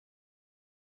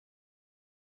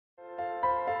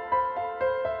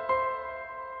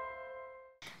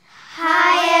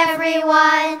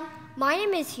everyone! My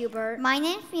name is Hubert. My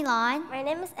name is Milan. My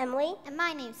name is Emily. And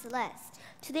my name is Celeste.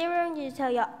 Today we're going to tell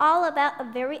you all about a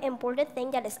very important thing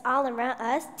that is all around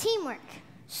us. Teamwork.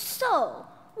 So,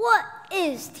 what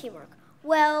is teamwork?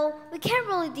 Well, we can't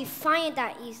really define it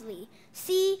that easily.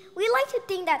 See, we like to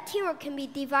think that teamwork can be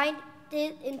divided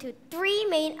into three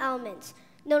main elements,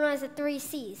 known as the 3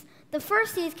 C's. The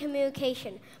first C is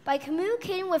communication. By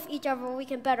communicating with each other, we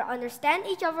can better understand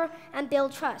each other and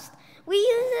build trust. We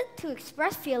use it to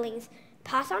express feelings,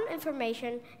 pass on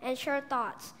information, and share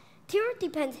thoughts. Teamwork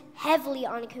depends heavily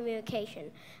on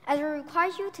communication, as it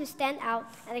requires you to stand out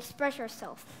and express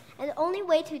yourself. And the only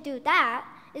way to do that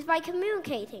is by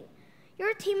communicating.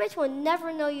 Your teammates will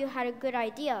never know you had a good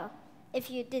idea if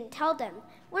you didn't tell them.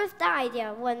 What if that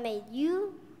idea would made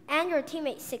you and your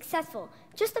teammates successful?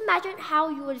 Just imagine how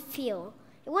you would feel.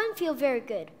 It wouldn't feel very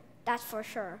good, that's for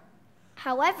sure.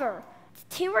 However,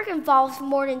 teamwork involves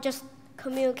more than just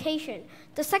communication.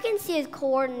 The second C is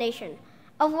coordination,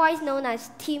 otherwise known as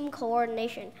team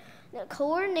coordination. Now,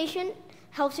 coordination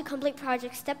helps you complete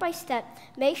projects step by step,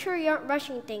 make sure you aren't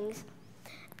rushing things,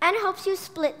 and helps you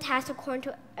split tasks according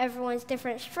to everyone's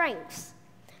different strengths.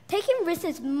 Taking risks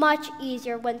is much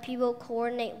easier when people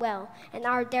coordinate well and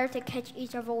are there to catch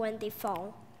each other when they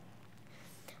fall.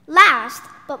 Last,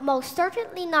 but most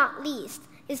certainly not least,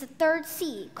 is the third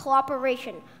C,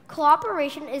 cooperation.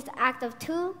 Cooperation is the act of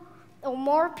 2 or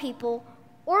more people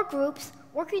or groups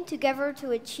working together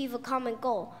to achieve a common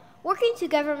goal. Working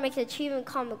together makes achieving a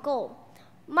common goal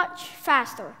much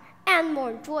faster and more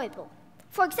enjoyable.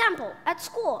 For example, at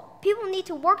school, people need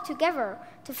to work together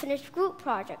to finish group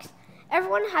projects.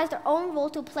 Everyone has their own role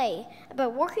to play, and by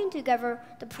working together,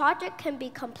 the project can be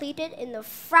completed in a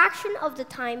fraction of the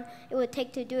time it would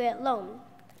take to do it alone.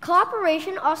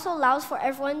 Cooperation also allows for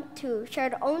everyone to share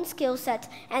their own skill sets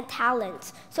and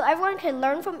talents, so everyone can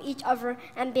learn from each other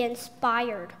and be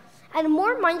inspired. And the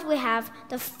more minds we have,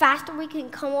 the faster we can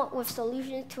come up with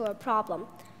solutions to a problem.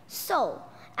 So,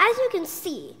 as you can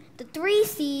see, the 3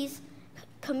 C's,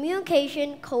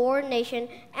 communication, coordination,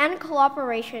 and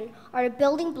cooperation are the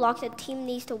building blocks a team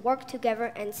needs to work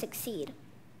together and succeed.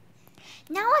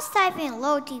 Now let's dive in a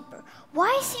little deeper.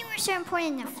 Why is teamwork so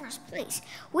important in the first place?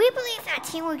 We believe that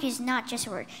teamwork is not just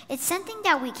a word. It's something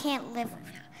that we can't live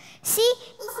without. See,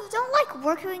 if you don't like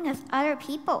working with other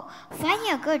people,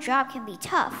 finding a good job can be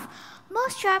tough.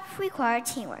 Most jobs require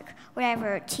teamwork, whether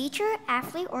you're a teacher,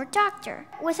 athlete, or doctor.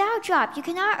 Without a job, you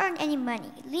cannot earn any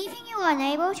money, leaving you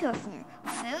unable to afford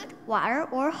food, water,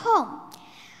 or home.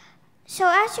 So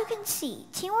as you can see,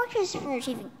 teamwork is for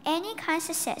achieving any kind of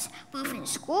success, both in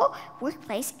school,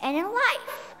 workplace, and in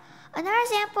life. Another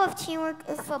example of teamwork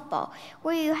is football,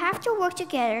 where you have to work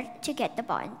together to get the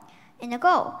ball in the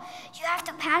goal. You have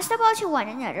to pass the ball to one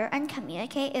another and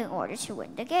communicate in order to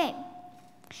win the game.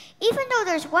 Even though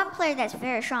there's one player that's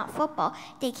very strong at football,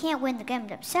 they can't win the game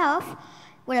themselves.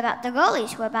 What about the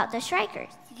goalies? What about the strikers,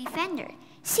 the defender?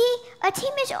 See, a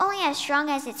team is only as strong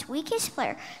as its weakest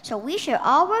player, so we should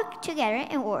all work together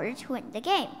in order to win the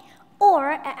game. Or,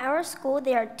 at our school,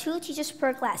 there are 2 teachers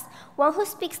per class, one who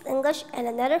speaks English and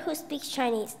another who speaks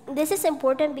Chinese. This is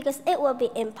important because it will be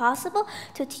impossible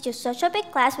to teach such a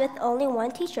big class with only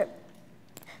one teacher.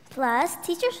 Plus,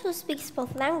 teachers who speak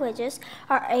both languages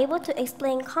are able to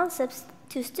explain concepts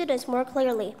to students more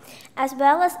clearly, as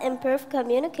well as improve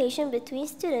communication between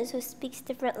students who speak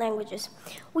different languages.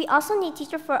 We also need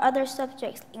teachers for other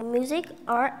subjects, like music,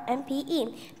 art, and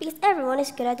PE, because everyone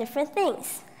is good at different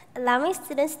things, allowing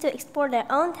students to explore their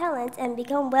own talents and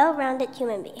become well-rounded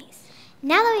human beings.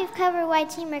 Now that we've covered why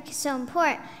teamwork is so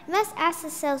important, we must ask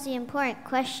ourselves the important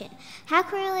question. How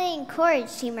can we really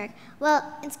encourage teamwork?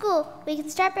 Well, in school, we can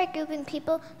start by grouping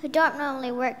people who don't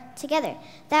normally work together.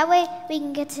 That way, we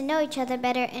can get to know each other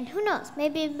better, and who knows,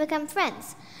 maybe become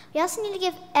friends. We also need to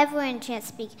give everyone a chance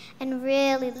to speak and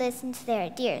really listen to their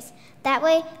ideas. That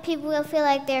way, people will feel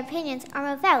like their opinions are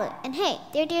more valid, and hey,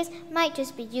 their ideas might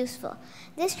just be useful.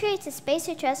 This creates a space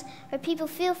of trust where people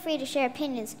feel free to share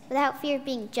opinions without fear of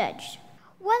being judged.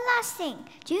 One last thing,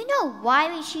 do you know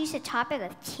why we choose the topic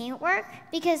of teamwork?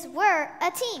 Because we're a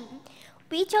team.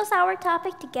 We chose our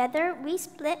topic together, we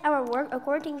split our work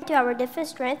according to our different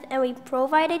strengths, and we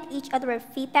provided each other with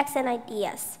feedbacks and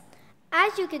ideas.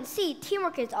 As you can see,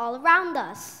 teamwork is all around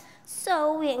us.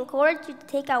 So we encourage you to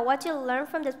take out what you learned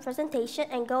from this presentation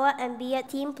and go out and be a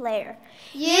team player.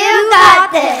 You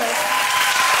got this!